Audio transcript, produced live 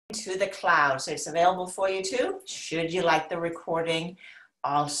to the cloud. So it's available for you too, should you like the recording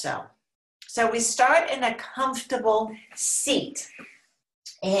also. So we start in a comfortable seat.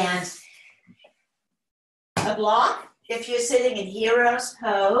 And a block, if you're sitting in hero's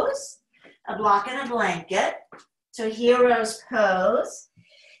pose, a block and a blanket. So hero's pose.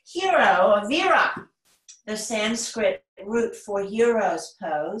 Hero, or vira, the Sanskrit root for hero's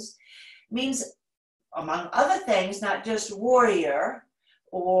pose, means, among other things, not just warrior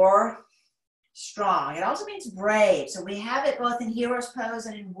or strong. It also means brave. So we have it both in hero's pose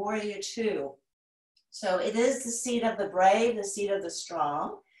and in warrior too. So it is the seat of the brave, the seat of the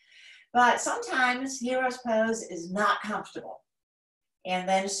strong. But sometimes hero's pose is not comfortable. And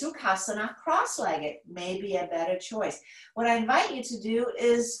then Sukhasana, cross-legged, may be a better choice. What I invite you to do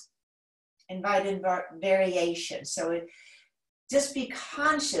is invite in variation. So just be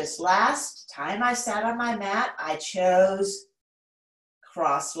conscious. Last time I sat on my mat, I chose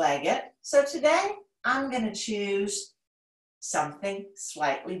cross-legged. So today, I'm going to choose something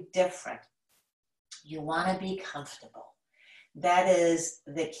slightly different. You want to be comfortable. That is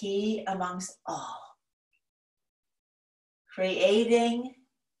the key amongst all. Creating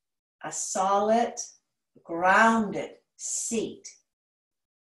a solid, grounded seat.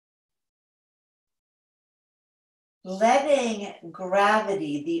 Letting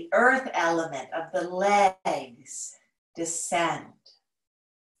gravity, the earth element of the legs, descend.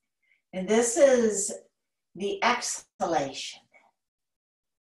 And this is the exhalation.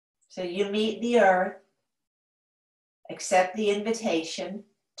 So you meet the earth, accept the invitation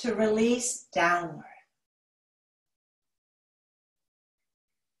to release downward.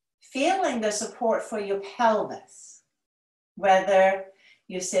 Feeling the support for your pelvis, whether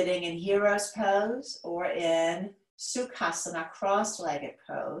you're sitting in hero's pose or in Sukhasana, cross-legged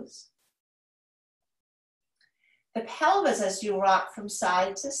pose. The pelvis as you rock from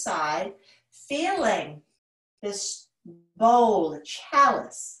side to side, feeling this bowl,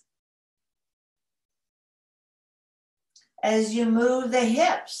 chalice. As you move the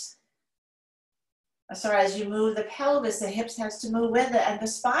hips, as you move the pelvis, the hips has to move with it, and the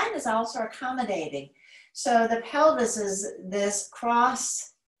spine is also accommodating. So the pelvis is this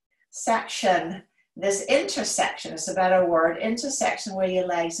cross section, this intersection is a better word, intersection where your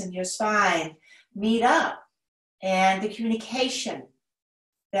legs and your spine meet up. And the communication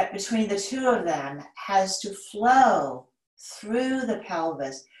that between the two of them has to flow through the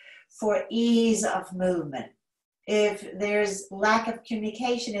pelvis for ease of movement. If there's lack of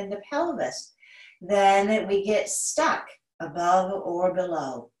communication in the pelvis, then we get stuck above or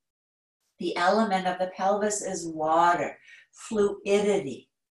below. The element of the pelvis is water, fluidity.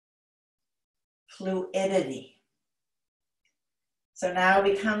 Fluidity. So now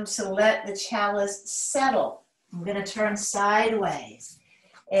we come to let the chalice settle. I'm going to turn sideways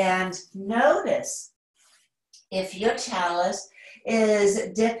and notice if your chalice is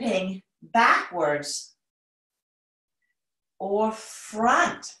dipping backwards or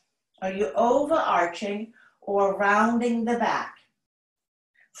front. Are you overarching or rounding the back?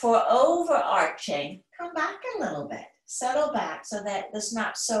 For overarching, come back a little bit. Settle back so that it's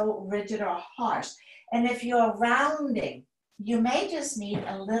not so rigid or harsh. And if you're rounding, you may just need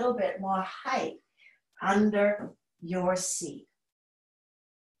a little bit more height under your seat.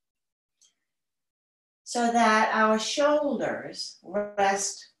 So that our shoulders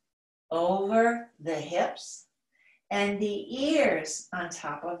rest over the hips and the ears on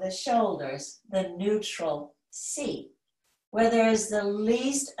top of the shoulders, the neutral seat, where there is the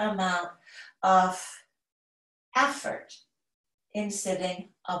least amount of effort in sitting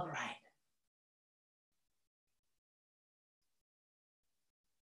upright.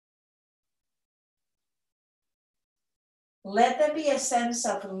 Let there be a sense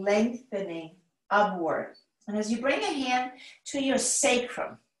of lengthening upward. And as you bring a hand to your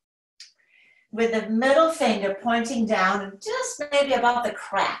sacrum, with the middle finger pointing down and just maybe above the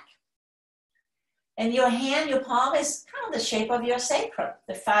crack. And your hand, your palm is kind of the shape of your sacrum,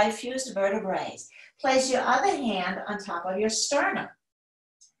 the 5 fused vertebrae. Place your other hand on top of your sternum.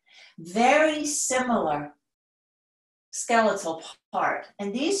 Very similar skeletal part,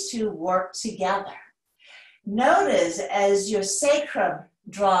 and these two work together. Notice as your sacrum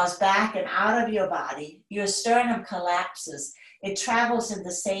draws back and out of your body, your sternum collapses. It travels in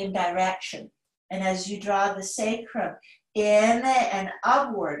the same direction. And as you draw the sacrum in and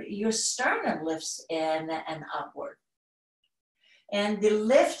upward, your sternum lifts in and upward. And the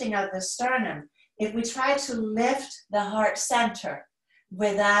lifting of the sternum, if we try to lift the heart center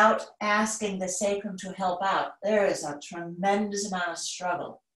without asking the sacrum to help out, there is a tremendous amount of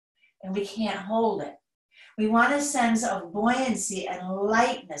struggle, and we can't hold it. We want a sense of buoyancy and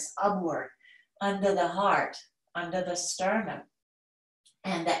lightness upward under the heart, under the sternum.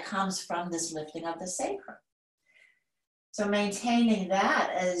 And that comes from this lifting of the sacrum. So maintaining that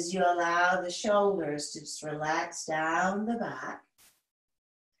as you allow the shoulders to just relax down the back,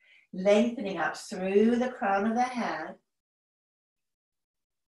 lengthening up through the crown of the head.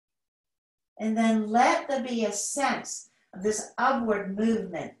 And then let there be a sense of this upward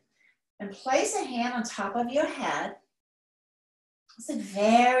movement. And place a hand on top of your head. It's a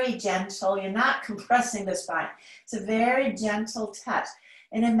very gentle, you're not compressing the spine. It's a very gentle touch.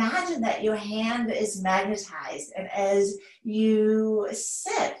 And imagine that your hand is magnetized. And as you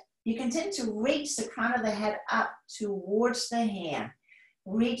sit, you continue to reach the crown of the head up towards the hand.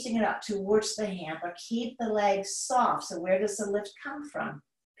 Reaching it up towards the hand, but keep the legs soft. So where does the lift come from?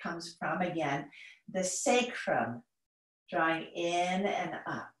 Comes from, again, the sacrum, drawing in and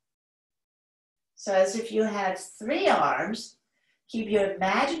up. So as if you had 3 arms, keep your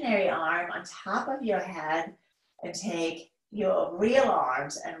imaginary arm on top of your head and take your real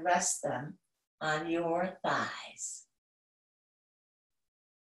arms and rest them on your thighs.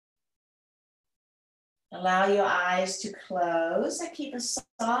 Allow your eyes to close and keep a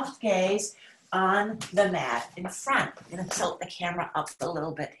soft gaze on the mat in front. I'm going to tilt the camera up a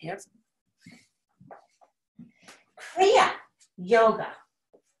little bit here. Kriya Yoga.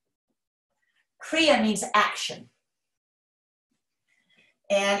 Kriya means action.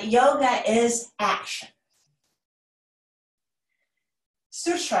 And yoga is action.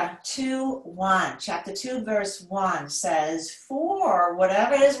 Sutra 2:1, chapter 2, verse 1 says, for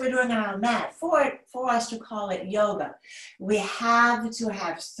whatever it is we're doing on our mat, for us to call it yoga, we have to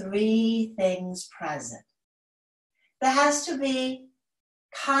have 3 things present. There has to be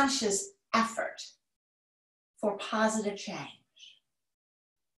conscious effort for positive change.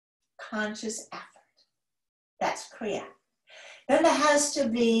 Conscious effort. That's Kriya. Then there has to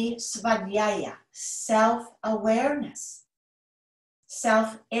be Svadhyaya, self-awareness,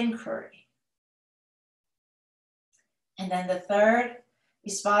 self-inquiry. And then the third,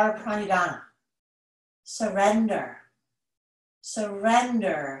 Isvara Pranidhana, surrender.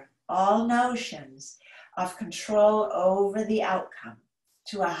 Surrender all notions of control over the outcome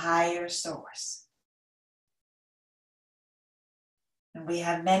to a higher source. And we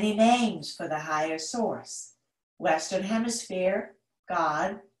have many names for the higher source. Western Hemisphere,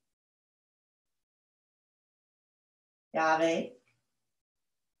 God, Yahweh.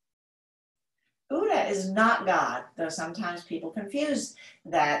 Buddha is not God, though sometimes people confuse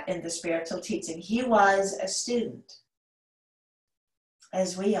that in the spiritual teaching. He was a student,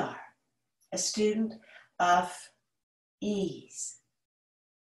 as we are, a student of ease.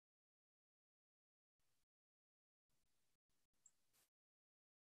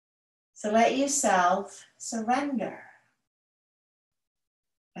 So let yourself surrender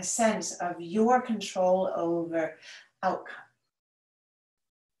a sense of your control over outcome.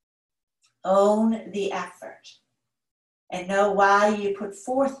 Own the effort and know why you put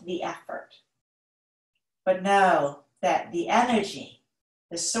forth the effort. But know that the energy,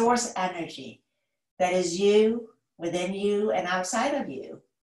 the source energy that is you, within you, and outside of you,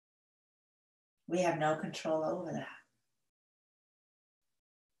 we have no control over that.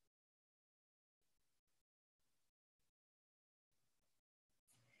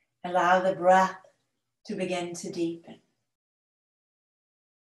 Allow the breath to begin to deepen.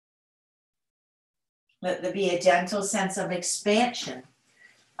 Let there be a gentle sense of expansion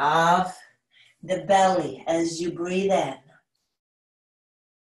of the belly as you breathe in.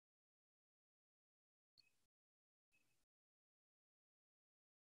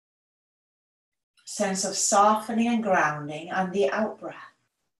 Sense of softening and grounding on the out-breath.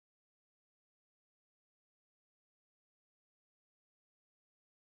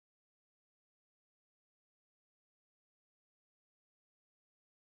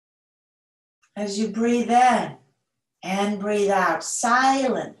 As you breathe in and breathe out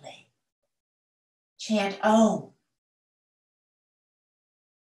silently, chant Om.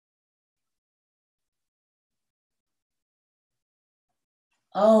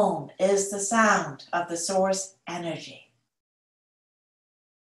 Om is the sound of the source energy.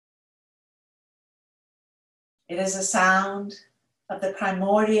 It is a sound of the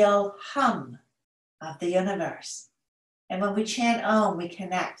primordial hum of the universe. And when we chant Om, we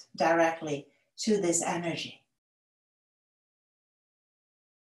connect directly to this energy.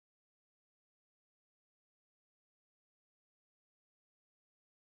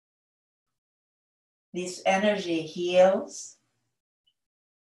 This energy heals,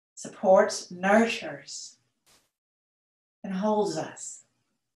 supports, nurtures, and holds us.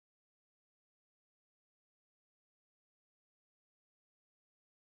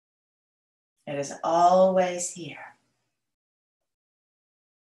 It is always here.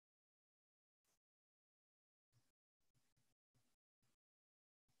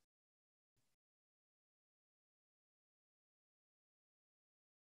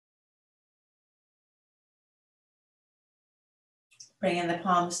 Bringing the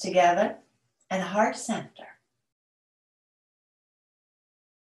palms together and heart center.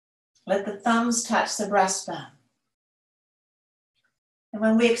 Let the thumbs touch the breastbone. And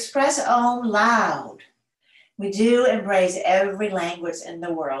when we express Om loud, we do embrace every language in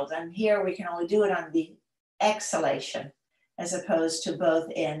the world. And here we can only do it on the exhalation as opposed to both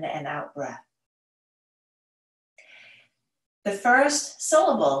in and out breath. The first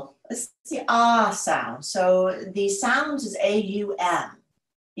syllable is the ah sound. So the sound is A-U-M,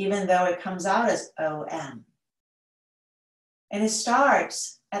 even though it comes out as O-M. And it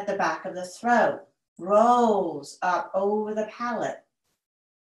starts at the back of the throat, rolls up over the palate,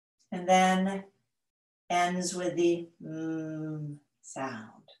 and then ends with the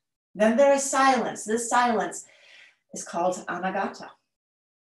sound. Then there is silence. This silence is called anagata.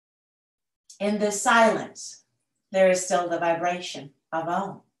 In this silence, there is still the vibration of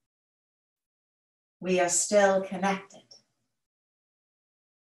Om. We are still connected.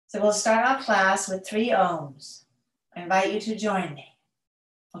 So we'll start our class with 3 Oms. I invite you to join me.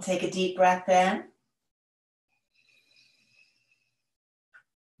 We'll take a deep breath in.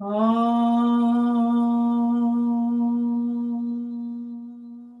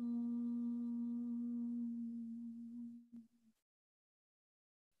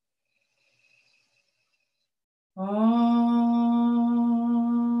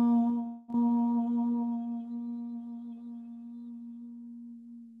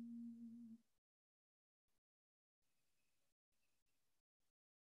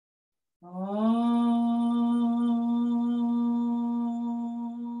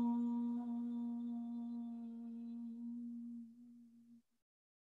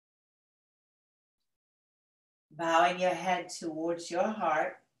 Bowing your head towards your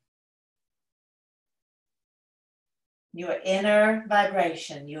heart, your inner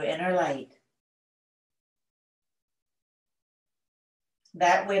vibration, your inner light.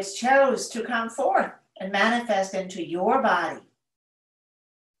 That which chose to come forth and manifest into your body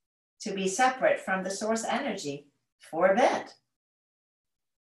to be separate from the source energy for a bit.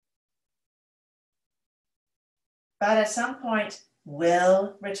 But at some point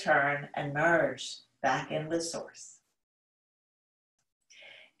will return and merge back in with source.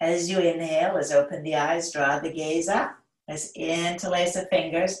 As you inhale, let's open the eyes, draw the gaze up. Let's interlace the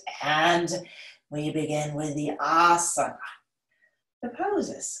fingers, and we begin with the asana, the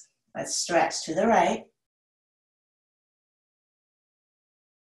poses. Let's stretch to the right,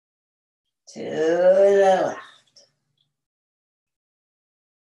 to the left.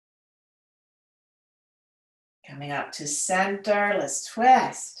 Coming up to center, let's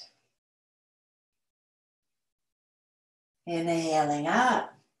twist. Inhaling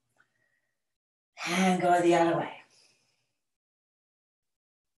up, and go the other way.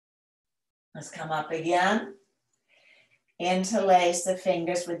 Let's come up again. Interlace the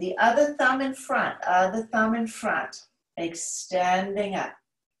fingers with the other thumb in front, extending up,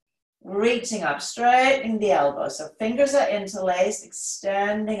 reaching up, straightening the elbows. So fingers are interlaced,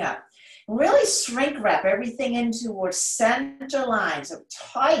 extending up. Really shrink wrap everything in towards center line, so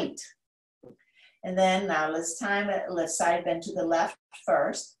tight. And then now let's time it, let's side bend to the left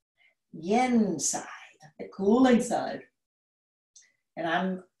first. Yin side, the cooling side. And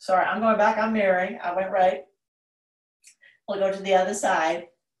I'm going back, I'm mirroring, I went right. We'll go to the other side,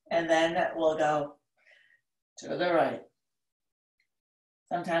 and then we'll go to the right.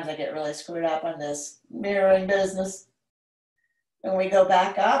 Sometimes I get really screwed up on this mirroring business. And we go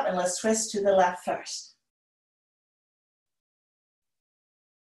back up, and let's twist to the left first.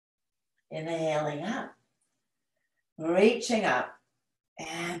 Inhaling up, reaching up,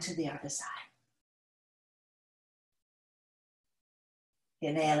 and to the other side.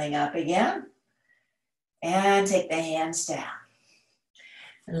 Inhaling up again, and take the hands down.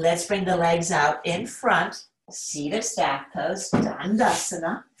 And let's bring the legs out in front, seated staff pose,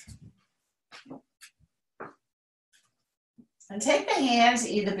 Dandasana. And take the hands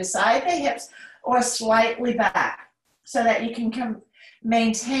either beside the hips or slightly back so that you can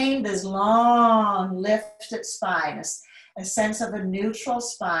maintain this long lifted spine, a sense of a neutral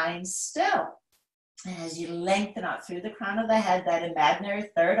spine still. And as you lengthen up through the crown of the head, that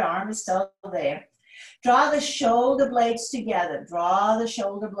imaginary third arm is still there. Draw the shoulder blades together. Draw the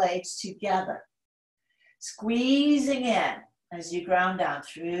shoulder blades together. Squeezing in as you ground down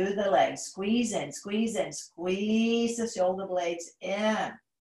through the legs. Squeeze in, squeeze in, squeeze the shoulder blades in.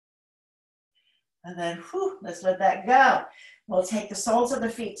 And then, whew, let's let that go. We'll take the soles of the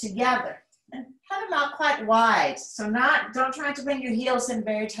feet together and cut them out quite wide. So don't try to bring your heels in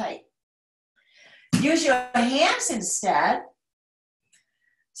very tight. Use your hands instead.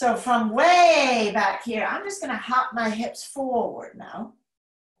 So from way back here, I'm just gonna hop my hips forward now.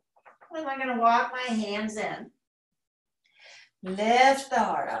 And I'm gonna walk my hands in. Lift the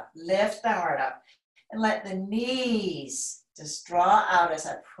heart up, lift the heart up. And let the knees just draw out as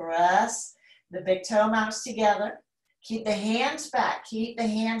I press the big toe mounts together. Keep the hands back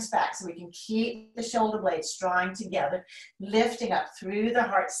so we can keep the shoulder blades drawing together, lifting up through the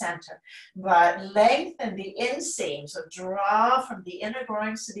heart center. But lengthen the inseam, so draw from the inner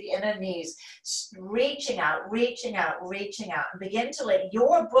groins to the inner knees, reaching out, reaching out, reaching out, and begin to let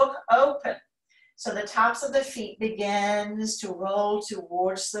your book open. So the tops of the feet begins to roll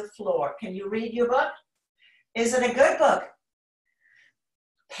towards the floor. Can you read your book? Is it a good book?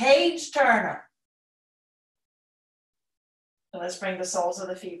 Page turner. So let's bring the soles of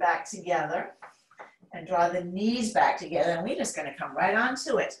the feet back together and draw the knees back together. And we're just going to come right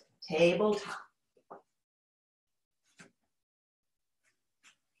onto it. Tabletop.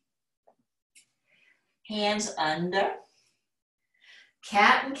 Hands under.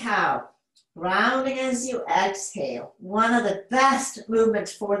 Cat and cow. Rounding as you exhale. One of the best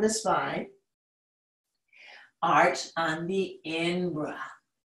movements for the spine. Arch on the in-breath.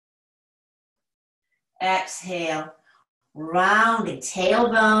 Exhale. Rounding,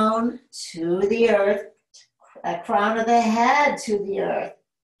 tailbone to the earth, crown of the head to the earth.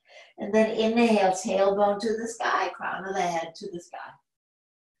 And then inhale, tailbone to the sky, crown of the head to the sky.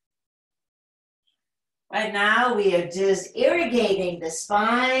 Right now we are just irrigating the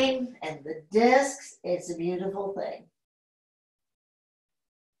spine and the discs. It's a beautiful thing.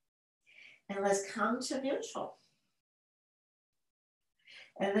 And let's come to neutral.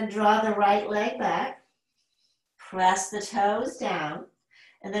 And then draw the right leg back. Press the toes down,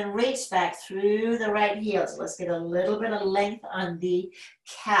 and then reach back through the right heel. So let's get a little bit of length on the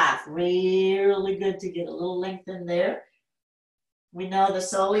calf. Really good to get a little length in there. We know the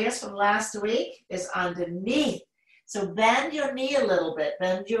soleus from last week is underneath. So bend your knee a little bit.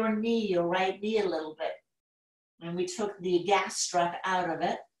 Bend your right knee a little bit. And we took the gastroc out of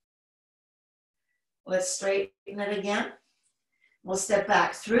it. Let's straighten it again. We'll step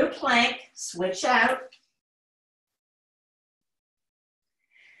back through plank, switch out.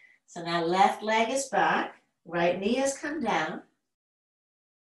 So now left leg is back, right knee has come down.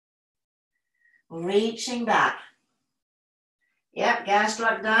 Reaching back. Yep,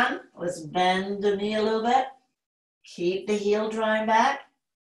 gastroc done. Let's bend the knee a little bit. Keep the heel drawing back.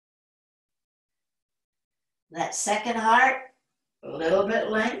 That second heart, a little bit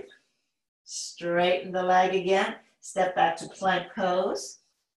length. Straighten the leg again. Step back to plank pose.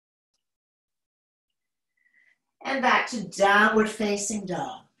 And back to downward facing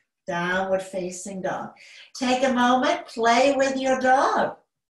dog. Downward facing dog. Take a moment, play with your dog.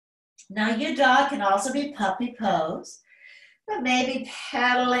 Now your dog can also be puppy pose, but maybe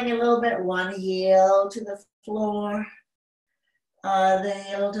pedaling a little bit, one heel to the floor, other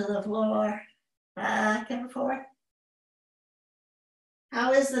heel to the floor, back and forth.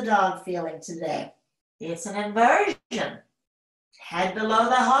 How is the dog feeling today? It's an inversion. Head below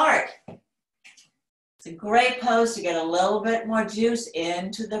the heart. It's a great pose to get a little bit more juice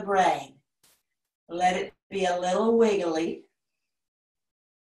into the brain. Let it be a little wiggly.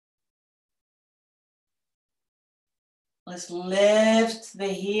 Let's lift the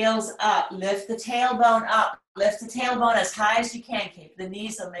heels up, lift the tailbone up, lift the tailbone as high as you can. Keep the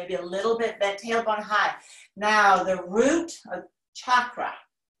knees so maybe a little bit bent, tailbone high. Now the root of chakra,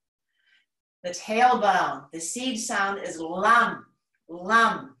 the tailbone, the seed sound is lam,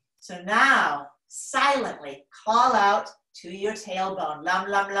 lam. So now silently call out to your tailbone. Lam,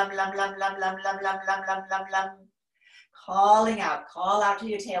 lam, lam, lam, lam, lam, lam, lam, lam, lam, lam, lam, lam. Calling out, call out to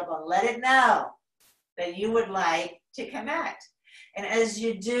your tailbone. Let it know that you would like to connect. And as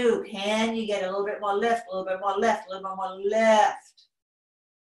you do, can you get a little bit more lift, a little bit more lift, a little bit more lift?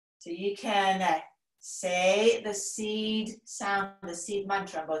 So you can say the seed sound, the seed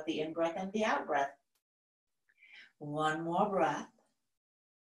mantra, both the in-breath and the out-breath. One more breath.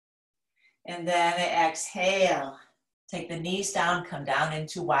 And then exhale. Take the knees down, come down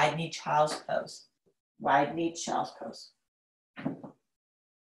into wide knee child's pose. Wide knee child's pose.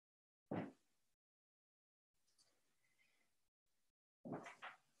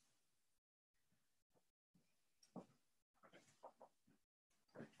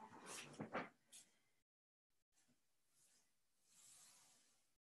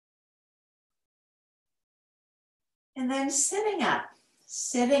 And then sitting up,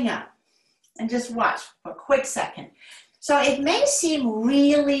 sitting up. and just watch for a quick second. So it may seem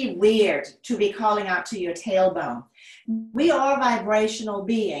really weird to be calling out to your tailbone. We are a vibrational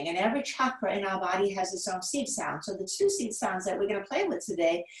being, and every chakra in our body has its own seed sound. So the two seed sounds that we're going to play with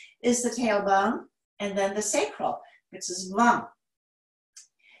today is the tailbone and then the sacral, which is vam.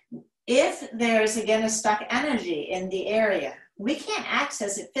 If there's, again, a stuck energy in the area, we can't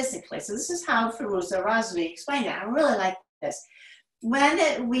access it physically. So this is how Firuza Razvi explained it. I really like this.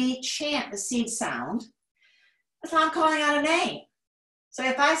 When we chant the seed sound, that's how I'm calling out a name. So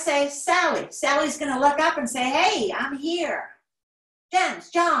if I say Sally, Sally's going to look up and say, hey, I'm here. Jens,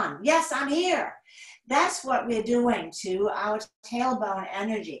 John, yes, I'm here. That's what we're doing to our tailbone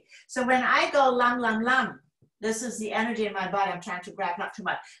energy. So when I go lam, lam, lam, this is the energy in my body I'm trying to grab, not too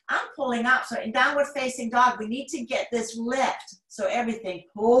much. I'm pulling up. So in downward facing dog, we need to get this lift so everything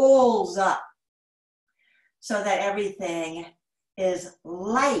pulls up so that everything is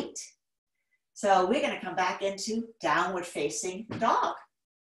light. So we're going to come back into downward facing dog.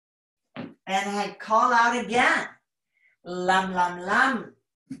 And I call out again. Lam, lam, lam.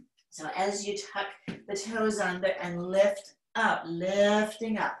 So as you tuck the toes under and lift up,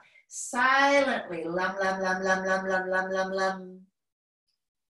 lifting up. Silently, lam, lam, lam, lam, lam, lam, lam, lam, lam.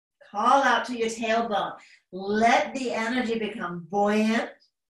 Call out to your tailbone. Let the energy become buoyant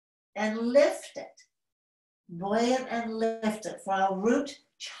and lift it. Buoyant and lift it for our root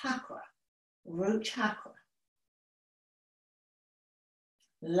chakra. Root chakra.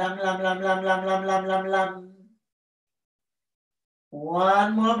 Lam, lam, lam, lam, lam, lam, lam, lam, lam.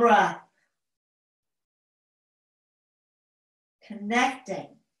 One more breath. Connecting.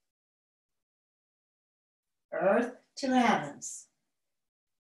 Earth to heavens.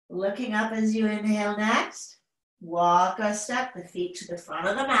 Looking up as you inhale next. Walk or step the feet to the front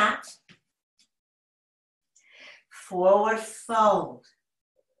of the mat. Forward fold.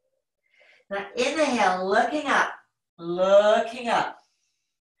 Now inhale, looking up, looking up.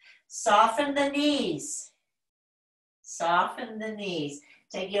 Soften the knees. Soften the knees.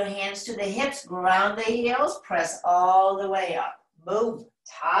 Take your hands to the hips, ground the heels, press all the way up. Move.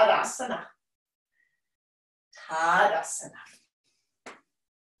 Tadasana. Tadasana.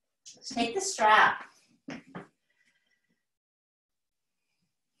 Let's take the strap.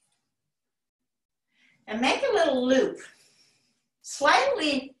 And make a little loop.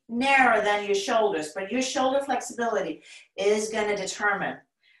 Slightly narrower than your shoulders, but your shoulder flexibility is going to determine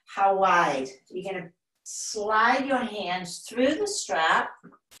how wide. You're going to slide your hands through the strap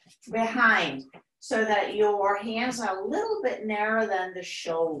behind so that your hands are a little bit narrower than the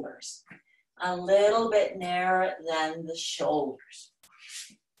shoulders. A little bit narrower than the shoulders.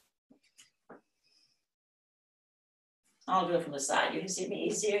 I'll do it from the side. You can see me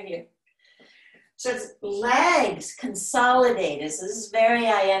easier here. So it's legs consolidated. So this is very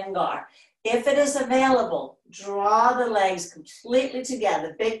Iyengar. If it is available, draw the legs completely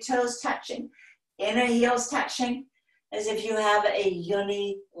together. Big toes touching, inner heels touching, as if you have a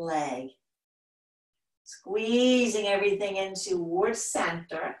uni leg. Squeezing everything into towards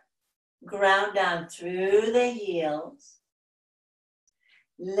center. Ground down through the heels.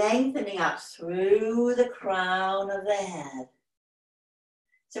 Lengthening up through the crown of the head.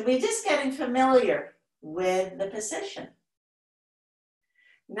 So we're just getting familiar with the position.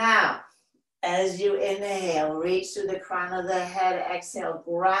 Now, as you inhale, reach through the crown of the head, exhale,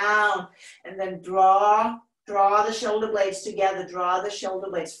 ground, and then draw the shoulder blades together, draw the shoulder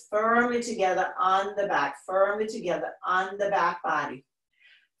blades firmly together on the back, firmly together on the back body,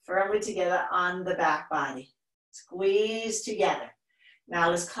 firmly together on the back body. Squeeze together. Now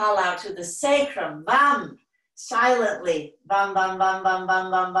let's call out to the sacrum, vam. Silently, bum, bum, bum, bum,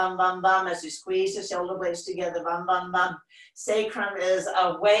 bum, bum, bum, bum, bum, as you squeeze the shoulder blades together, bum, bum, bum. Sacrum is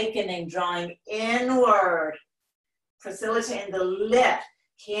awakening, drawing inward, facilitating the lift.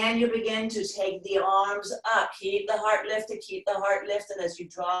 Can you begin to take the arms up? Keep the heart lifted as you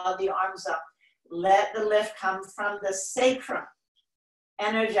draw the arms up. Let the lift come from the sacrum,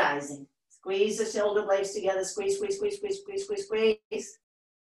 energizing. Squeeze the shoulder blades together, squeeze, squeeze, squeeze, squeeze, squeeze, squeeze, squeeze.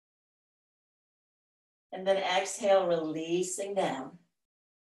 And then exhale, releasing down.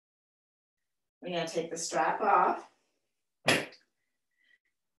 We're going to take the strap off.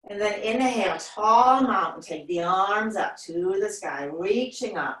 And then inhale, tall mountain. Take the arms up to the sky,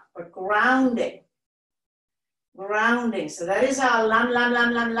 reaching up for grounding. Grounding. So that is our lam, lam,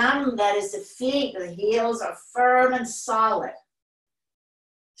 lam, lam, lam. That is the feet. The heels are firm and solid.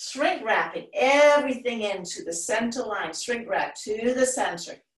 Shrink wrapping everything into the center line. Shrink wrap to the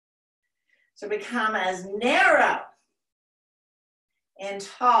center. So become as narrow and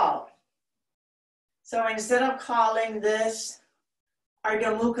tall. So instead of calling this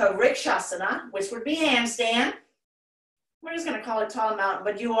Ardha Mukha Vrikshasana, which would be handstand. We're just going to call it tall mountain,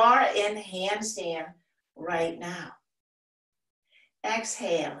 but you are in handstand right now.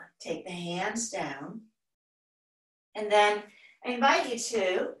 Exhale, take the hands down. And then I invite you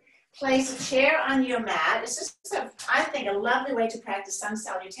to place a chair on your mat. It's just, I think, a lovely way to practice sun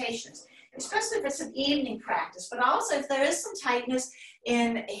salutations, especially if it's an evening practice, but also if there is some tightness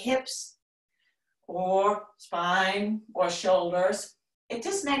in hips or spine or shoulders, it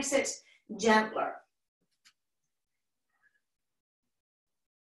just makes it gentler.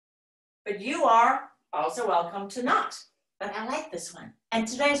 But you are also welcome to not. But I like this one. And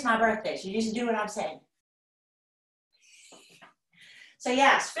today's my birthday, so you just do what I'm saying. So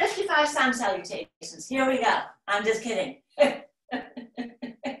yes, 55 sun salutations. Here we go. I'm just kidding.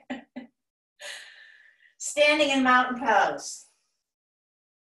 Standing in mountain pose.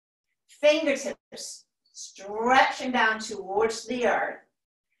 Fingertips stretching down towards the earth,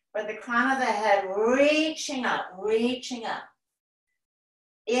 but the crown of the head reaching up, reaching up.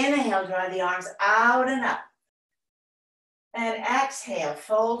 Inhale, draw the arms out and up. And exhale,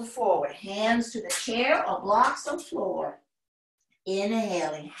 fold forward, hands to the chair or blocks on floor.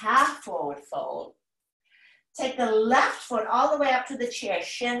 Inhaling, half forward fold. Take the left foot all the way up to the chair,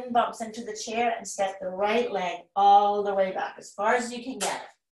 shin bumps into the chair, and step the right leg all the way back, as far as you can get it.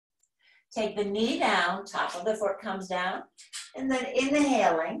 Take the knee down, top of the foot comes down, and then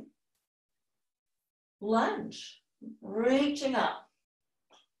inhaling, lunge, reaching up.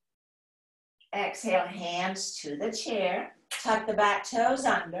 Exhale, hands to the chair, tuck the back toes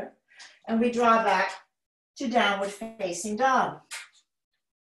under, and we draw back to downward facing dog.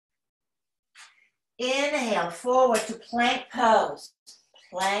 Inhale, forward to plank pose,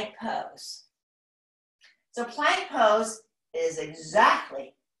 plank pose. So plank pose is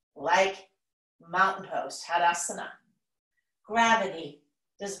exactly like mountain pose, Tadasana. Gravity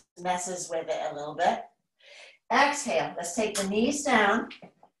just messes with it a little bit. Exhale, let's take the knees down,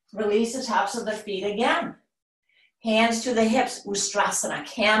 release the tops of the feet again. Hands to the hips, Ustrasana,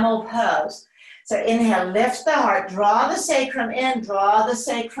 camel pose. So inhale, lift the heart, draw the sacrum in,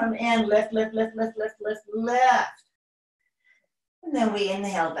 lift, lift, lift, lift, lift, lift, lift. And then we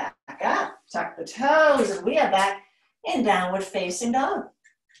inhale back up, tuck the toes, and we are back in downward facing dog.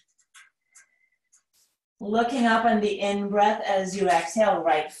 Looking up on the in-breath as you exhale,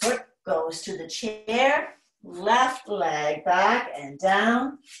 right foot goes to the chair, left leg back and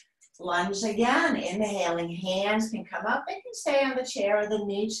down. Lunge again, inhaling, hands can come up, they can stay on the chair or the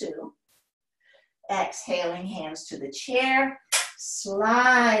knee too. Exhaling, hands to the chair,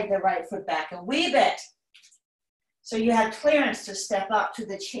 slide the right foot back a wee bit. So you have clearance to step up to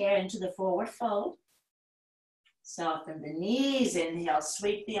the chair into the forward fold. Soften the knees, inhale,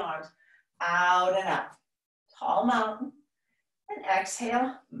 sweep the arms out and up. Tall mountain, and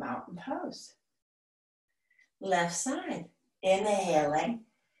exhale, mountain pose. Left side, inhaling,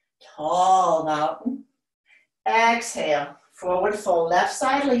 tall mountain. Exhale, forward fold, left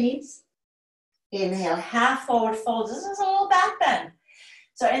side leads. Inhale, half forward fold. This is a little back bend.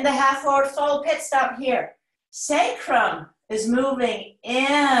 So in the half forward fold, pit stop here. Sacrum is moving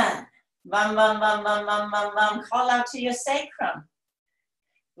in. Bum, bum, bum, bum, bum, bum, bum. Call out to your sacrum.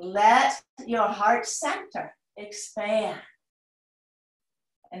 Let your heart center expand.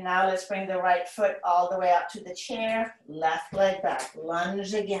 And now let's bring the right foot all the way up to the chair, left leg back,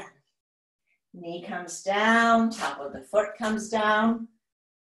 lunge again. Knee comes down, top of the foot comes down.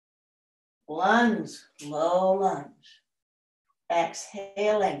 Lunge, low lunge.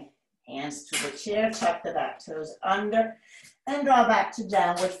 Exhaling, hands to the chair, tuck the back toes under, and draw back to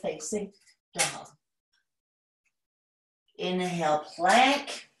downward facing dog. Inhale,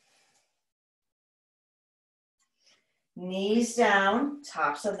 plank. Knees down,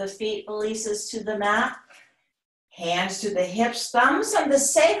 tops of the feet releases to the mat. Hands to the hips, thumbs on the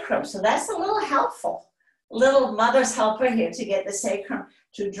sacrum. So that's a little helpful. Little mother's helper here to get the sacrum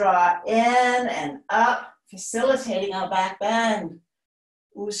to draw in and up, facilitating our back bend.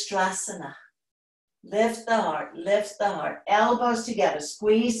 Ustrasana. Lift the heart, lift the heart. Elbows together,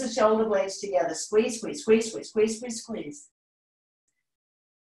 squeeze the shoulder blades together. Squeeze, squeeze, squeeze, squeeze, squeeze, squeeze, squeeze.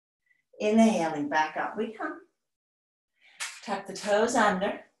 Inhaling, back up we come. Tuck the toes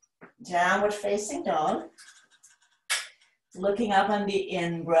under, downward facing dog. Looking up on the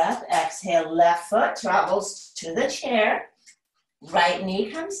in-breath, exhale, left foot travels to the chair. Right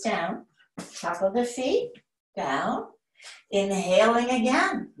knee comes down, top of the feet, down. Inhaling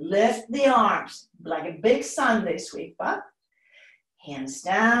again, lift the arms like a big Sunday sweep up. Hands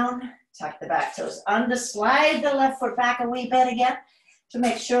down, tuck the back toes under, slide the left foot back a wee bit again to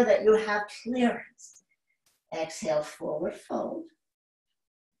make sure that you have clearance. Exhale, forward fold.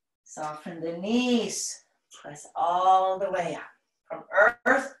 Soften the knees. Press all the way up. From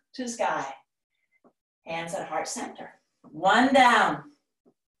earth to sky. Hands at heart center. 1 down.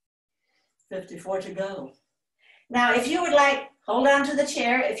 54 to go. Now, if you would like, hold on to the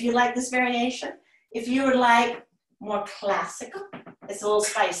chair if you like this variation. If you would like more classical, it's a little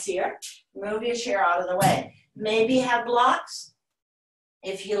spicier, move your chair out of the way. Maybe have blocks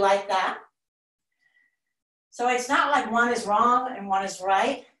if you like that. So it's not like one is wrong and one is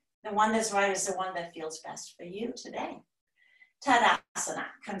right. The one that's right is the one that feels best for you today. Tadasana,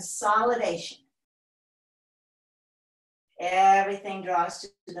 consolidation. Everything draws to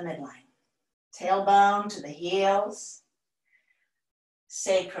the midline. Tailbone to the heels.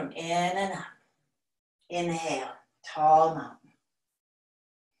 Sacrum in and up. Inhale, tall mountain.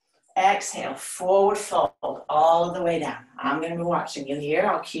 Exhale, forward fold all the way down. I'm going to be watching you here.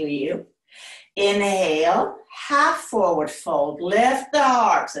 I'll cue you. Inhale, half forward fold. Lift the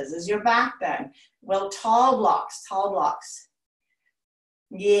heart. This is your back bend. Well, tall blocks, tall blocks.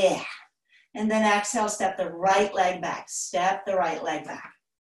 Yeah. And then exhale, step the right leg back. Step the right leg back.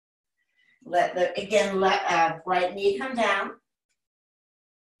 Let right knee come down.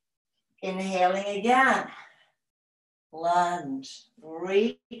 Inhaling again. Lunge,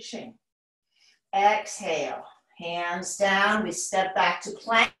 reaching. Exhale, hands down. We step back to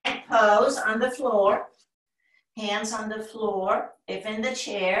plank pose on the floor. Hands on the floor. If in the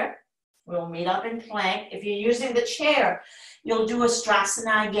chair, we'll meet up in plank. If you're using the chair, you'll do a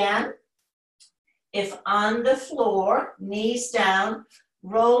Ustrasana again. If on the floor, knees down,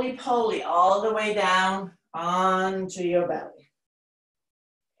 roly-poly all the way down onto your belly.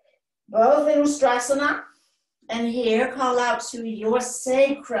 Both in Ustrasana. And here, call out to your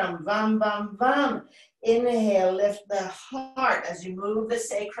sacrum. Vam, vam, vam. Inhale, lift the heart as you move the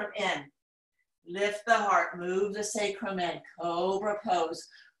sacrum in. Lift the heart, move the sacrum in. Cobra pose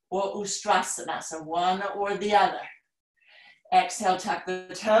or Ustrasana, so one or the other. Exhale, tuck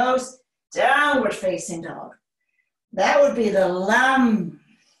the toes. Downward facing dog. That would be the lum.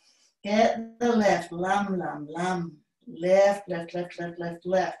 Get the lift. Lum, lum, lum. Lift, lift, lift, lift, lift,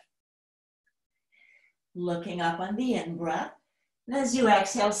 lift. Looking up on the in-breath. And as you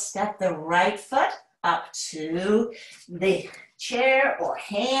exhale, step the right foot up to the chair or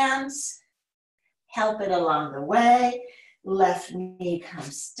hands. Help it along the way. Left knee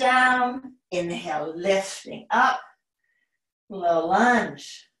comes down. Inhale, lifting up. Low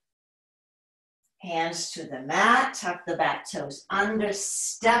lunge. Hands to the mat. Tuck the back toes under.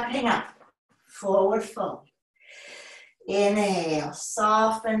 Stepping up. Forward fold. Inhale,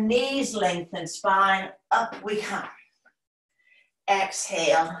 soften knees, lengthen spine, up we come.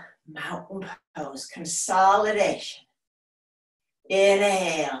 Exhale, mountain pose, consolidation.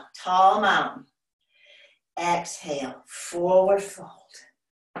 Inhale, tall mountain. Exhale, forward fold,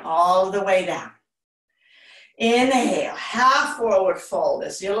 all the way down. Inhale, half forward fold,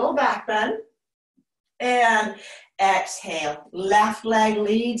 this is your little back bend. And exhale, left leg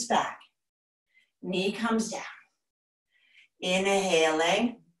leads back, knee comes down.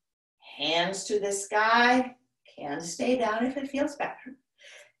 Inhaling, hands to the sky, can stay down if it feels better.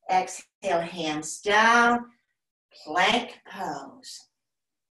 Exhale, hands down, plank pose.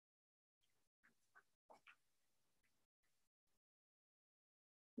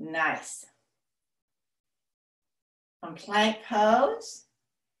 Nice. From plank pose,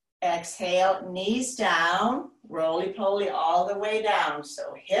 exhale, knees down, roly-poly all the way down.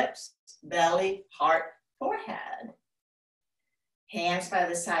 So hips, belly, heart, forehead. Hands by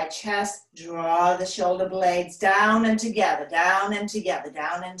the side chest, draw the shoulder blades down and together, down and together,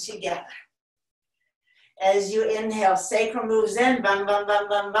 down and together. As you inhale, sacrum moves in, bum, bum, bum,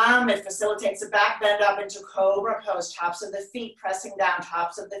 bum, bum. It facilitates a back bend up into cobra pose, tops of the feet pressing down,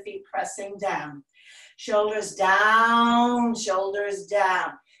 tops of the feet pressing down. Shoulders down, shoulders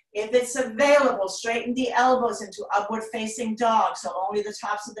down. If it's available, straighten the elbows into upward facing dog, so only the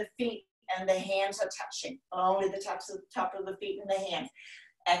tops of the feet and the hands are touching. Only the top of the feet and the hands.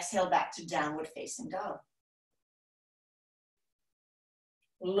 Exhale back to downward facing dog.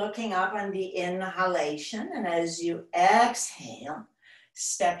 Looking up on the inhalation, and as you exhale,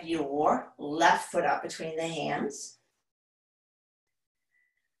 step your left foot up between the hands.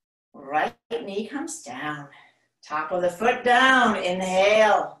 Right knee comes down. Top of the foot down.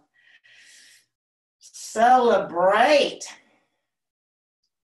 Inhale. Celebrate.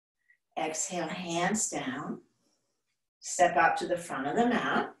 Exhale, hands down. Step up to the front of the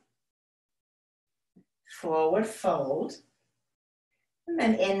mat. Forward fold. And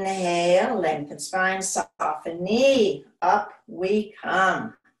then inhale, lengthen spine, soften knee. Up we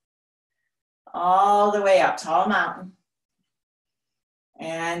come. All the way up, tall mountain.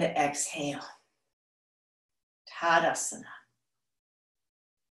 And exhale. Tadasana.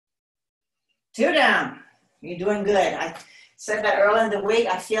 2 down. You're doing good. I said that earlier in the week.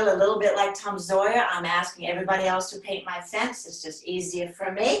 I feel a little bit like Tom Sawyer. I'm asking everybody else to paint my fence. It's just easier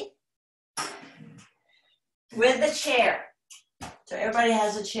for me. With the chair. So everybody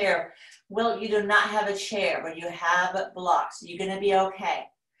has a chair. Well, you do not have a chair, but you have blocks. You're going to be okay.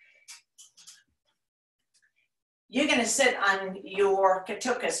 You're going to sit on your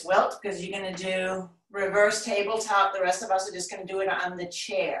katukas, Wilt, because you're going to do reverse tabletop. The rest of us are just going to do it on the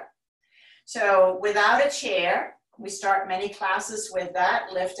chair. So without a chair, we start many classes with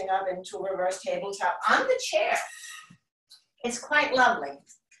that, lifting up into reverse tabletop on the chair. It's quite lovely.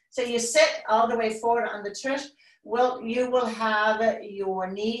 So you sit all the way forward on the tush. Well, you will have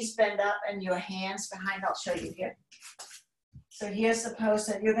your knees bend up and your hands behind. I'll show you here. So here's the pose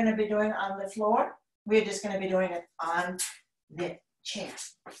that you're going to be doing on the floor. We're just going to be doing it on the chair.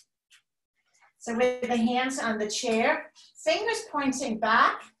 So with the hands on the chair, fingers pointing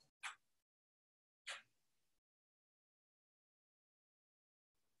back.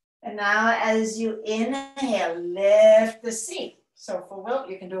 And now as you inhale, lift the seat. So for Wilt,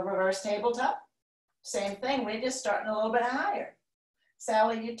 you can do a reverse tabletop. Same thing, we're just starting a little bit higher.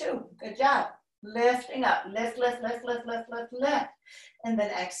 Sally, you too, good job. Lifting up, lift, lift, lift, lift, lift, lift, lift. And then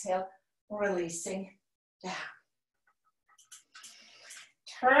exhale, releasing down.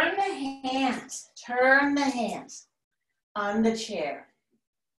 Turn the hands on the chair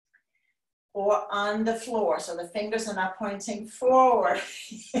or on the floor so the fingers are not pointing forward.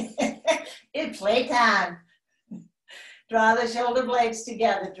 It's playtime. Draw the shoulder blades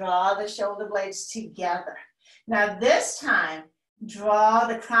together, draw the shoulder blades together. Now this time, draw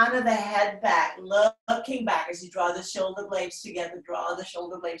the crown of the head back, looking back as you draw the shoulder blades together, draw the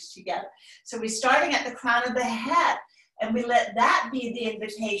shoulder blades together. So we're starting at the crown of the head, and we let that be the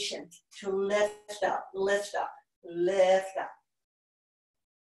invitation to lift up, lift up, lift up.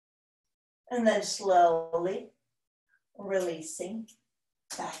 And then slowly releasing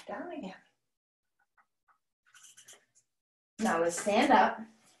back down again. Now let's stand up.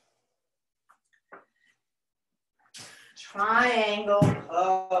 Triangle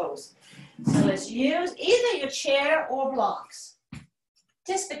pose. So let's use either your chair or blocks,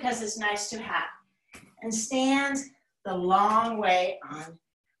 just because it's nice to have. And stand the long way on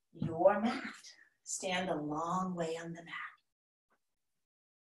your mat. Stand the long way on the mat.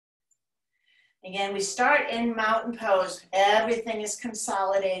 Again, we start in mountain pose. Everything is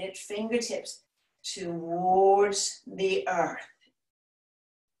consolidated, fingertips towards the earth.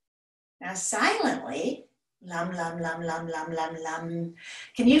 Now silently, lum, lum, lum, lum, lum, lum, lum.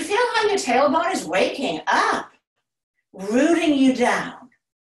 Can you feel how your tailbone is waking up, rooting you down?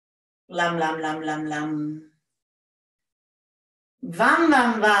 Lum, lum, lum, lum, lum. Vam,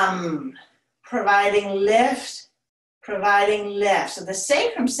 vam, vam. Providing lift, providing lift. So the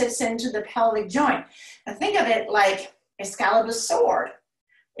sacrum sits into the pelvic joint. Now think of it like Excalibur's sword.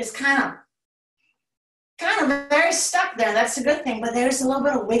 It's kind of very stuck there. That's a good thing, but there's a little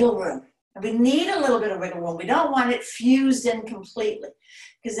bit of wiggle room. And we need a little bit of wiggle room. We don't want it fused in completely,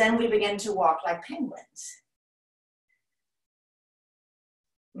 because then we begin to walk like penguins.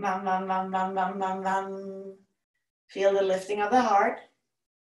 Vam, vam, vam, vam, vam, vam, vam. Feel the lifting of the heart.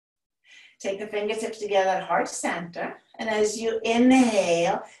 Take the fingertips together at heart center. And as you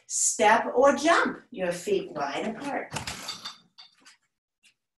inhale, step or jump your feet wide apart.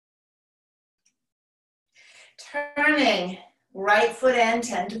 Turning right foot in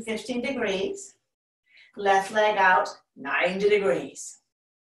 10 to 15 degrees. Left leg out 90 degrees.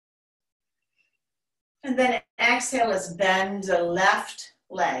 And then exhale, let's bend the left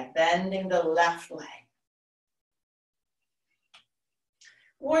leg, bending the left leg.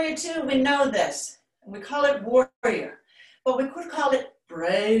 Warrior two, we know this. We call it warrior, but we could call it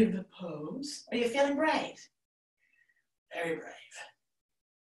brave pose. Are you feeling brave? Very brave.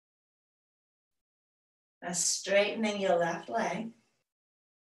 Now straightening your left leg.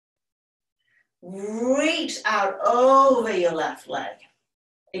 Reach out over your left leg.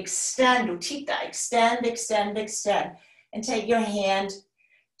 Extend, Utthita, extend, extend, extend. And take your hand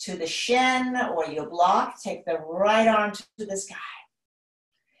to the shin or your block. Take the right arm to the sky.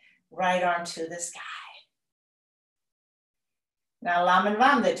 Right arm to the sky. Now lam and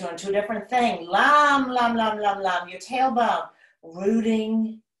vam, they're doing two different things. Lam, lam, lam, lam, lam. Your tailbone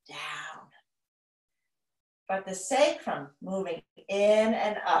rooting down. But the sacrum moving in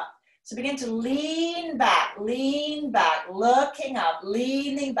and up. So begin to lean back, looking up,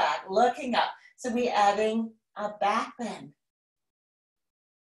 leaning back, looking up. So we're adding a back bend.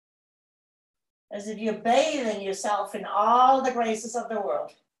 as if you're bathing yourself in all the graces of the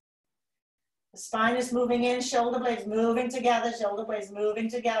world. The spine is moving in, shoulder blades moving together, shoulder blades moving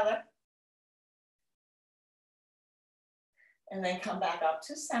together. And then come back up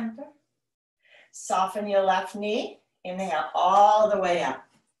to center. Soften your left knee. Inhale all the way up.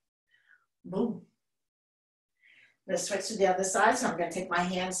 Boom. Let's switch to the other side. So I'm going to take my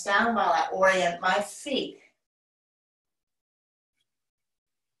hands down while I orient my feet.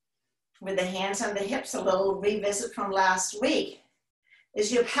 With the hands on the hips, a little revisit from last week.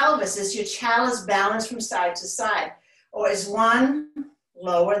 Is your pelvis, is your chalice balanced from side to side? Or is one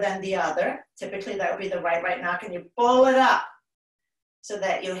lower than the other? Typically that would be the right now. Can you pull it up so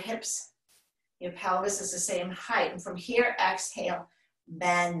that your hips, your pelvis is the same height? And from here, exhale,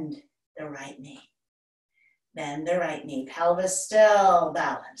 bend the right knee. Bend the right knee. Pelvis still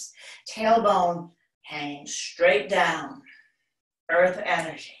balanced. Tailbone hanging straight down. Earth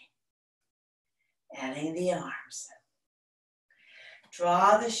energy. Adding the arms.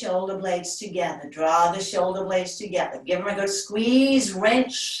 Draw the shoulder blades together. Draw the shoulder blades together. Give them a good squeeze,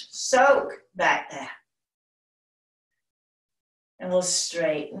 wrench, soak back there. And we'll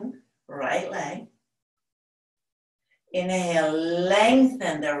straighten right leg. Inhale,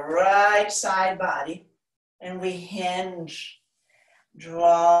 lengthen the right side body. And we hinge.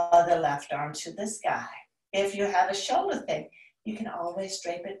 Draw the left arm to the sky. If you have a shoulder thing, you can always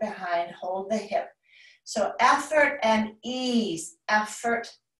drape it behind, hold the hip. So effort and ease,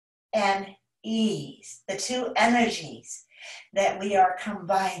 effort and ease, the two energies that we are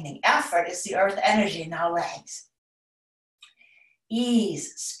combining. Effort is the earth energy in our legs.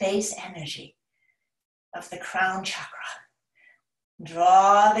 Ease, space energy of the crown chakra.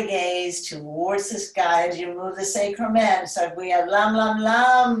 Draw the gaze towards the sky as you move the sacrum in. So if we have lam, lam,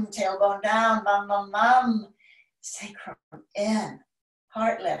 lam, tailbone down, lam, lam, lam, sacrum in,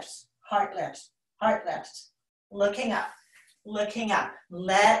 heart lifts, heart lifts. Heart lifts, looking up, looking up.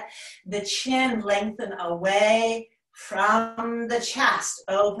 Let the chin lengthen away from the chest,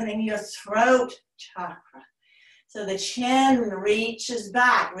 opening your throat chakra. So the chin reaches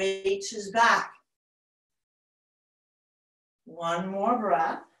back, reaches back. One more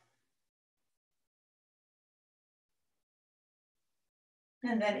breath.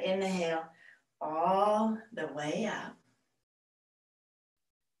 And then inhale all the way up.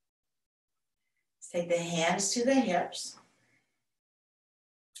 Take the hands to the hips.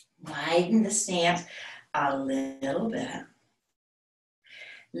 Widen the stance a little bit.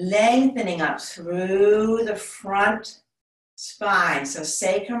 Lengthening up through the front spine. So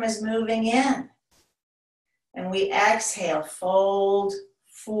sacrum is moving in. And we exhale, fold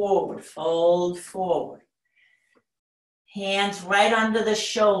forward, fold forward. Hands right under the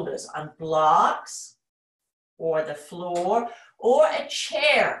shoulders on blocks or the floor or a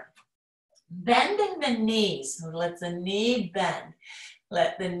chair. Bending the knees. So let the knee bend.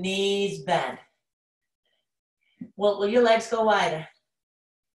 Let the knees bend. Well, will your legs go wider?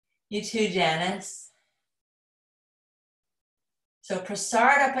 You too, Janice. So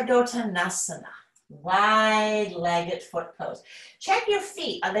Prasarita Padottanasana. Wide-legged foot pose. Check your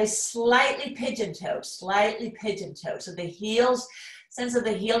feet. Are they slightly pigeon-toed? Slightly pigeon-toed. So the heels, sense of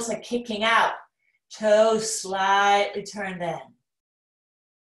the heels are kicking out. Toes slightly turned in.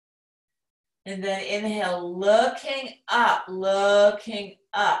 And then inhale, looking up, looking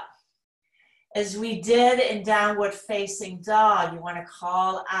up. As we did in downward facing dog, you want to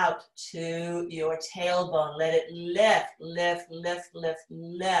call out to your tailbone. Let it lift, lift, lift, lift,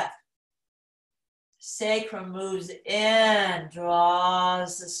 lift. Sacrum moves in,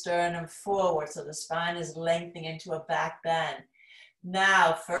 draws the sternum forward, so the spine is lengthening into a back bend.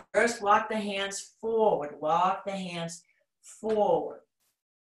 Now, first walk the hands forward, walk the hands forward.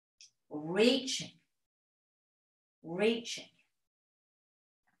 Reaching, reaching.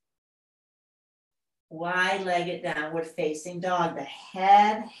 Wide-legged downward facing dog. The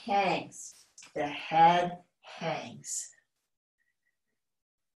head hangs, the head hangs.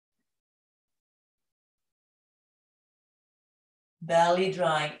 Belly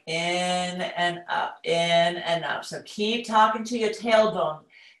drawing in and up, in and up. So keep talking to your tailbone.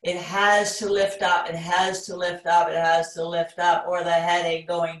 It has to lift up, it has to lift up, it has to lift up, or the head ain't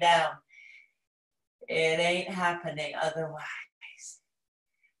going down. It ain't happening otherwise.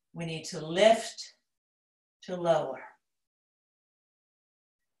 We need to lift to lower.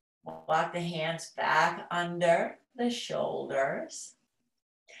 Walk the hands back under the shoulders.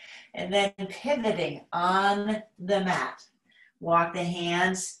 And then pivoting on the mat. Walk the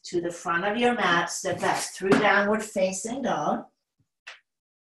hands to the front of your mat, step back through downward facing dog.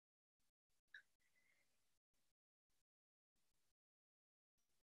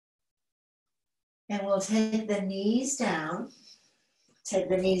 And we'll take the knees down. Take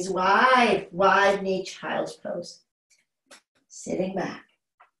the knees wide, wide knee child's pose. Sitting back.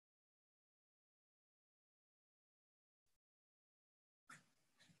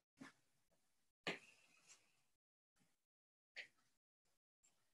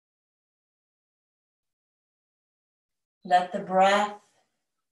 Let the breath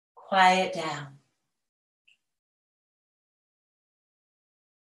quiet down.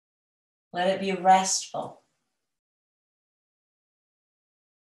 Let it be restful.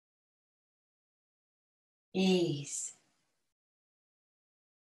 Ease.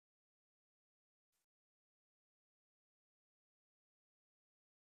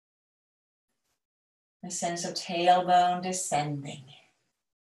 A sense of tailbone descending.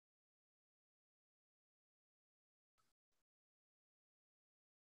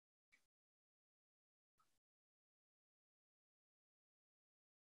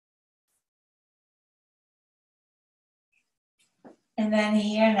 And then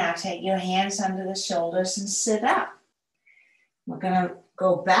here, now take your hands under the shoulders and sit up. We're going to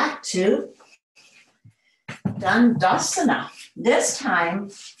go back to Dandasana. This time,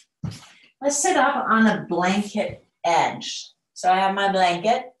 let's sit up on a blanket edge. So I have my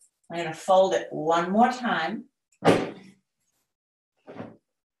blanket. I'm going to fold it one more time.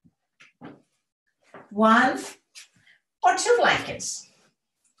 One or two blankets.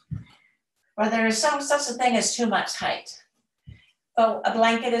 Or there is such a thing as too much height. But a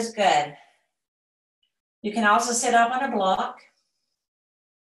blanket is good. You can also sit up on a block.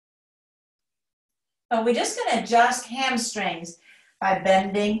 But we're just going to adjust hamstrings by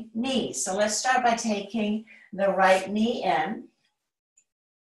bending knees. So let's start by taking the right knee in.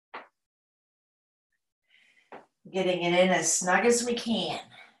 Getting it in as snug as we can.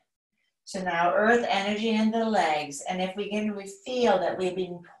 So now earth energy in the legs. And if we feel that we're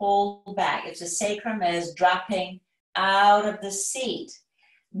being pulled back, if the sacrum is dropping out of the seat,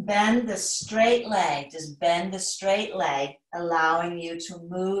 bend the straight leg. Just bend the straight leg, allowing you to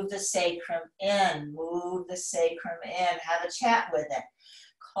move the sacrum in. Move the sacrum in. Have a chat with it.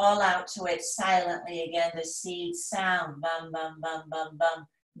 Call out to it silently again, the seed sound. Bum, bum, bum, bum, bum.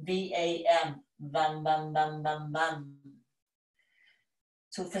 B-A-M. Bum, bum, bum, bum, bum.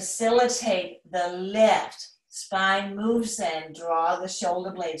 To facilitate the lift, spine moves in. Draw the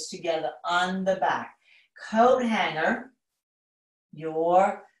shoulder blades together on the back. Coat hanger,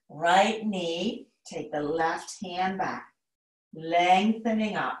 your right knee, take the left hand back,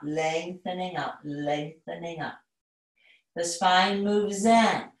 lengthening up, lengthening up, lengthening up. The spine moves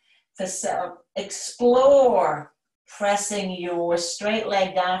in. Explore pressing your straight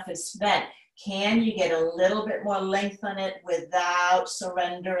leg down if it's bent. Can you get a little bit more length on it without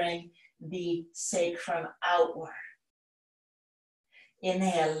surrendering the sacrum outward?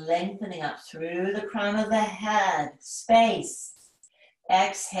 Inhale, lengthening up through the crown of the head, space.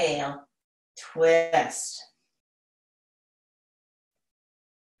 Exhale, twist.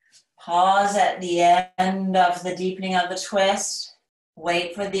 Pause at the end of the deepening of the twist.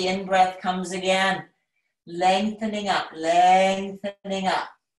 Wait for the in-breath comes again. Lengthening up, lengthening up.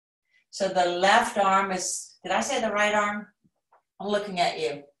 So the left arm is, did I say the right arm? I'm looking at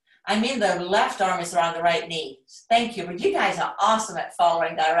you. I mean the left arm is around the right knee. Thank you, but you guys are awesome at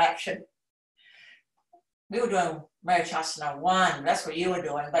following direction. We were doing Marichyasana 1, that's what you were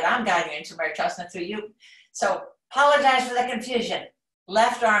doing, but I'm guiding you into Marichyasana 3. You. So apologize for the confusion.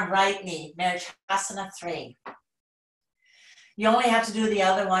 Left arm, right knee, Marichyasana 3. You only have to do the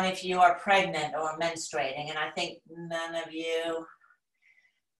other one if you are pregnant or menstruating, and I think none of you.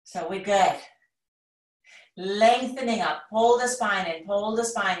 So we're good. Lengthening up, pull the spine in, pull the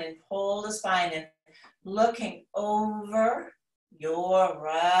spine in, pull the spine in. Looking over your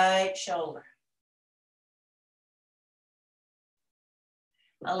right shoulder.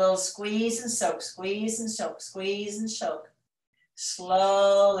 A little squeeze and soak, squeeze and soak, squeeze and soak.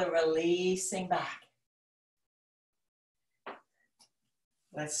 Slowly releasing back.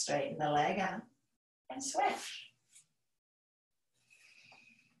 Let's straighten the leg out and switch.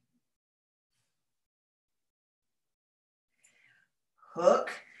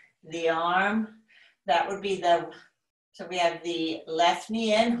 Hook the arm. That would be the, so we have the left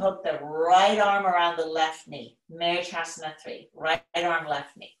knee in, hook the right arm around the left knee. Marichyasana 3, right arm,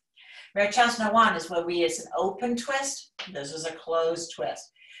 left knee. Marichyasana 1 is where it's an open twist. This is a closed twist.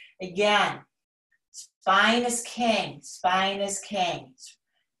 Again, spine is king, spine is king.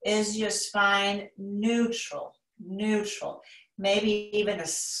 Is your spine neutral? Neutral. Maybe even a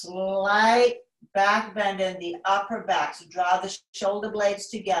slight Back bend in the upper back. So draw the shoulder blades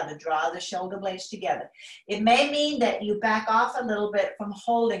together. Draw the shoulder blades together. It may mean that you back off a little bit from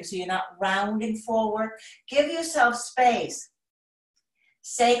holding so you're not rounding forward. Give yourself space.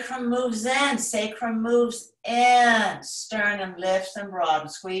 Sacrum moves in. Sacrum moves in. Sternum lifts and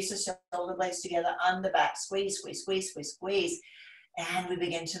broadens. Squeeze the shoulder blades together on the back. Squeeze, squeeze, squeeze, squeeze, squeeze. And we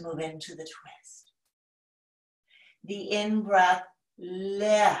begin to move into the twist. The in-breath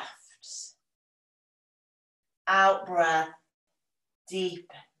lifts. Out-breath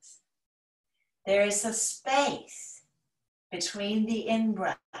deepens. There is a space between the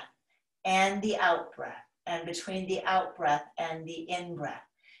in-breath and the out-breath, and between the out-breath and the in-breath.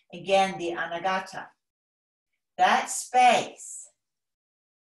 Again, the anagata. That space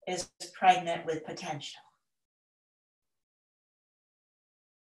is pregnant with potential.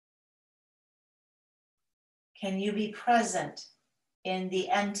 Can you be present in the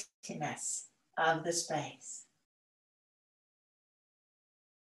emptiness of the space?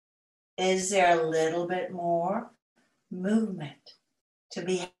 Is there a little bit more movement to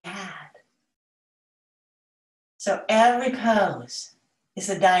be had? So every pose is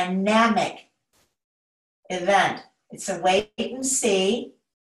a dynamic event. It's a wait and see,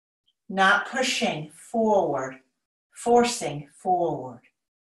 not pushing forward, forcing forward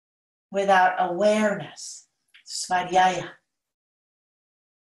without awareness. Svadhyaya.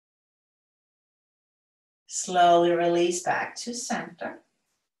 Slowly release back to center.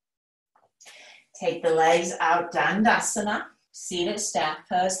 Take the legs out, Dandasana. Seated staff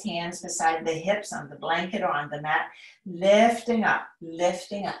pose, hands beside the hips on the blanket or on the mat. Lifting up,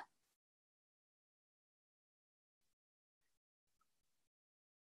 lifting up.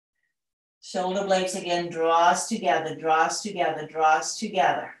 Shoulder blades again, draws together, draws together, draws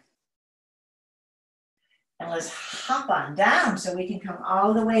together. And let's hop on down so we can come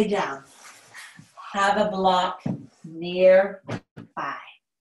all the way down. Have a block nearby.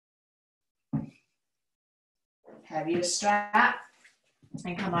 Have your strap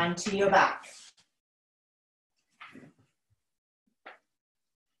and come onto your back.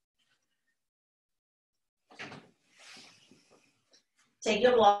 Take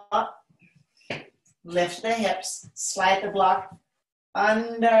your block, lift the hips, slide the block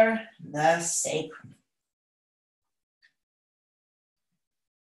under the sacrum.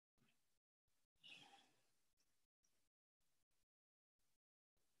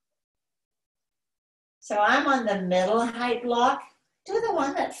 So I'm on the middle height block. Do the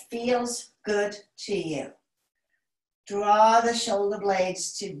one that feels good to you. Draw the shoulder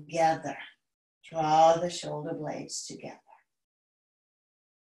blades together. Draw the shoulder blades together.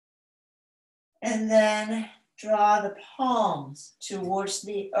 And then draw the palms towards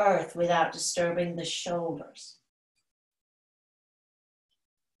the earth without disturbing the shoulders.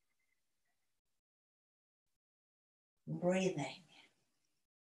 Breathing.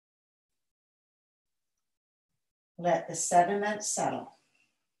 Let the sediment settle.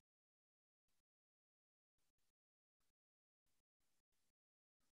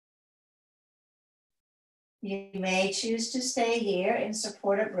 You may choose to stay here in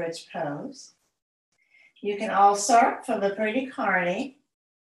supported bridge pose. You can also, for the pretty carny,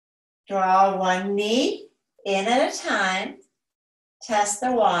 draw one knee in at a time, test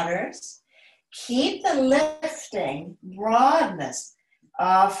the waters, keep the lifting, broadness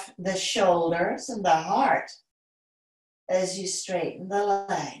of the shoulders and the heart as you straighten the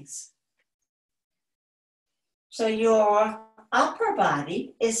legs. So your upper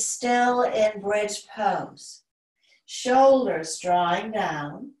body is still in bridge pose. Shoulders drawing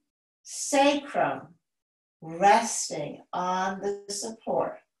down, sacrum resting on the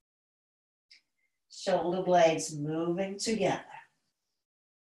support. Shoulder blades moving together.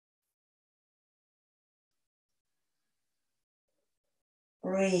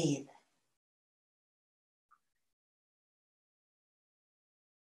 Breathe.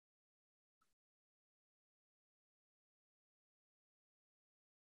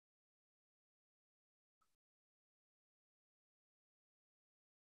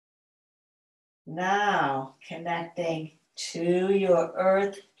 Now connecting to your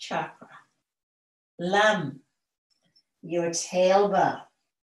earth chakra. Lam, your tailbone.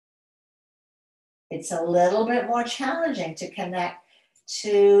 It's a little bit more challenging to connect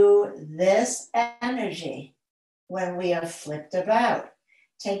to this energy when we are flipped about.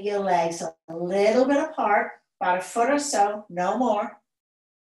 Take your legs a little bit apart, about a foot or so, no more.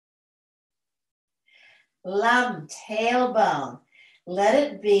 Lam, tailbone. Let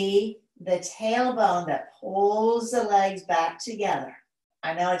it be the tailbone that pulls the legs back together.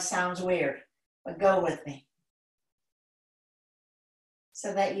 I know it sounds weird, but go with me.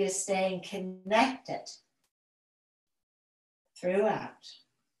 so that you're staying connected throughout.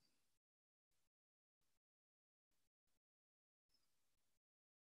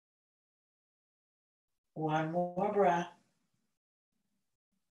 One more breath.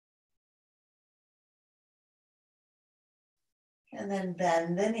 And then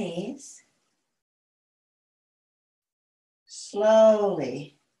bend the knees.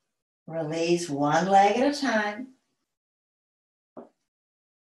 Slowly release one leg at a time.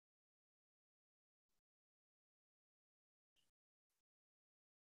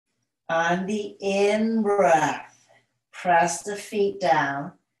 On the in-breath, press the feet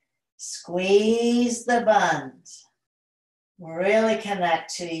down, squeeze the buns. Really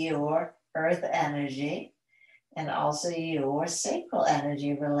connect to your earth energy and also your sacral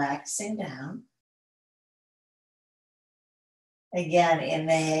energy, relaxing down. Again,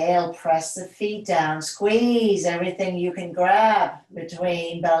 inhale, press the feet down, squeeze everything you can grab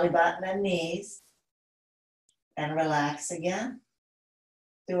between belly button and knees, and relax again.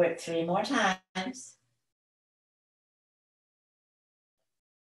 Do it 3 more times.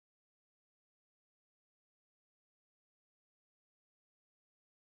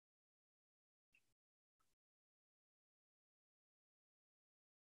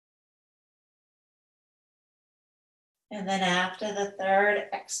 And then after the third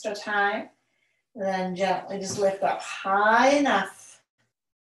extra time, then gently just lift up high enough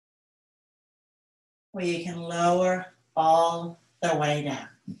where you can lower all the way down.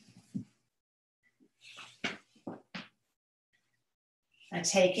 And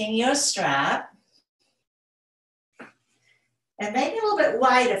taking your strap and make it a little bit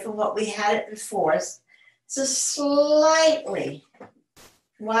wider from what we had it before. So slightly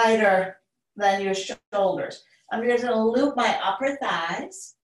wider than your shoulders. I'm just going to loop my upper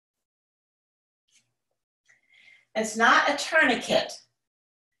thighs. It's not a tourniquet,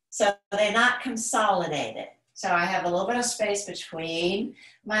 so they're not consolidated. So I have a little bit of space between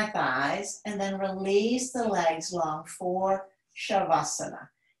my thighs, and then release the legs long for Shavasana.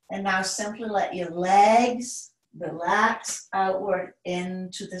 And now simply let your legs relax outward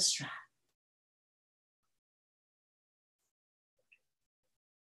into the strap.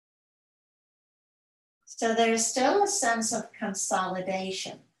 So there's still a sense of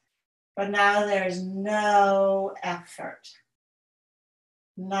consolidation, but now there's no effort,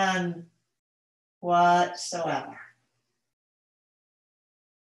 none whatsoever.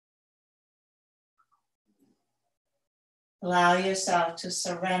 Allow yourself to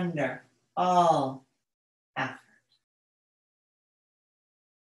surrender all effort.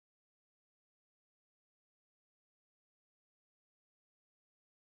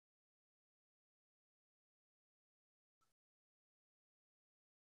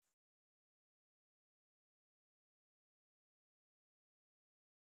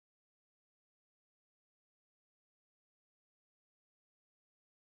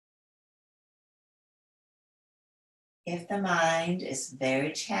 If the mind is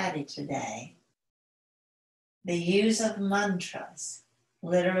very chatty today, the use of mantras,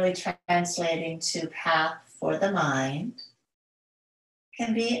 literally translating to path for the mind,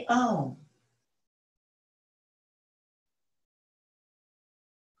 can be Om.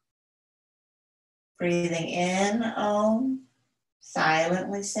 Breathing in Om,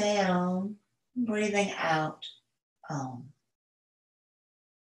 silently say Om, breathing out Om.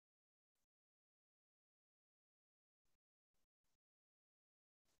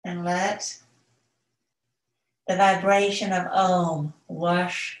 And let the vibration of Om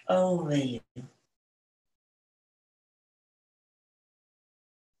wash over you.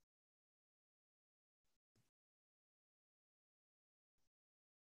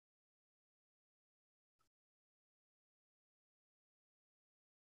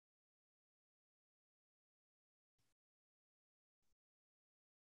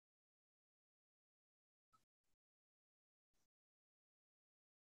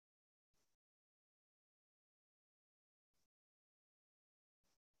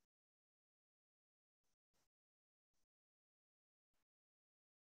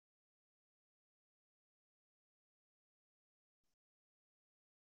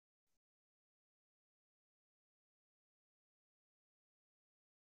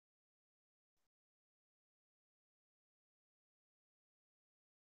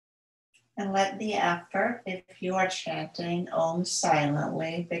 And let the effort, if you are chanting Om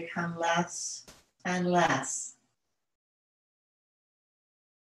silently, become less and less,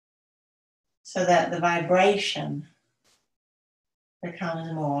 so that the vibration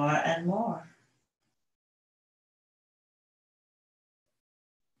becomes more and more.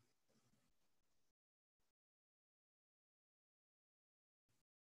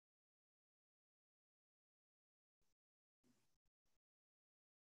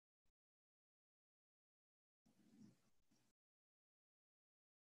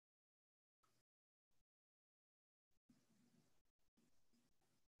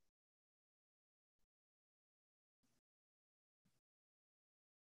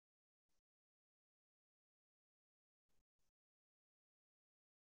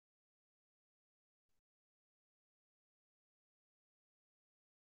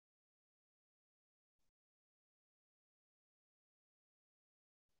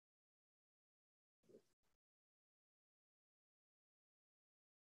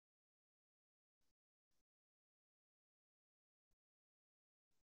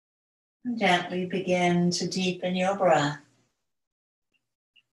 And gently begin to deepen your breath.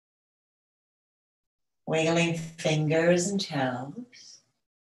 Wiggling fingers and toes.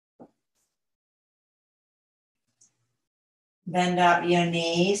 Bend up your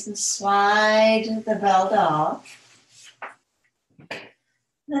knees and slide the belt off.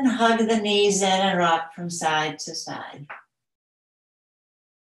 Then hug the knees in and rock from side to side.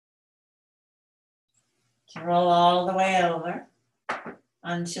 To roll all the way over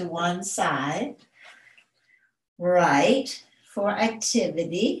onto one side. Right for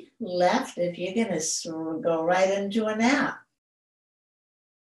activity. Left if you're going to go right into a nap.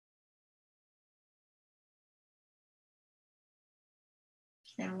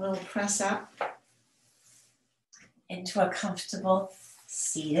 And we'll press up into a comfortable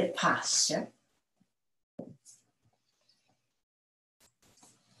seated posture.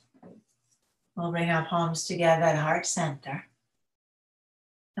 We'll bring our palms together at heart center.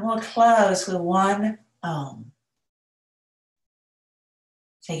 And we'll close with one Om.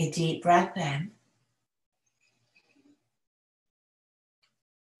 Take a deep breath in.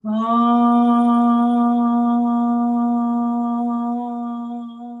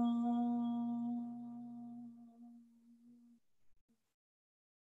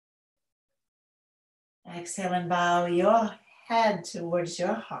 Exhale and bow your head towards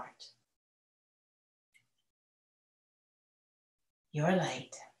your heart. Your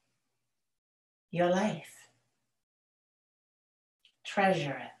light. Your life.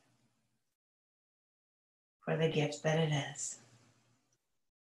 Treasure it for the gift that it is.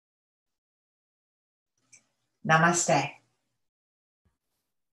 Namaste.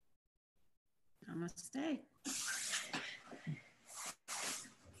 Namaste.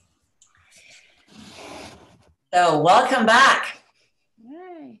 So welcome back.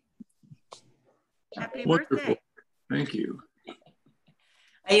 Yay. Happy Wonderful. birthday. Thank you.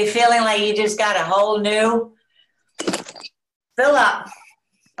 Are you feeling like you just got a whole new fill up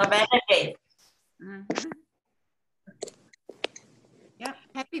of energy? Mm-hmm. Yep.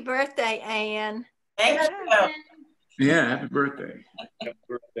 Happy birthday, Anne. Thank you. Yeah, happy birthday.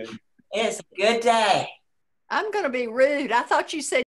 It's a good day. I'm going to be rude. I thought you said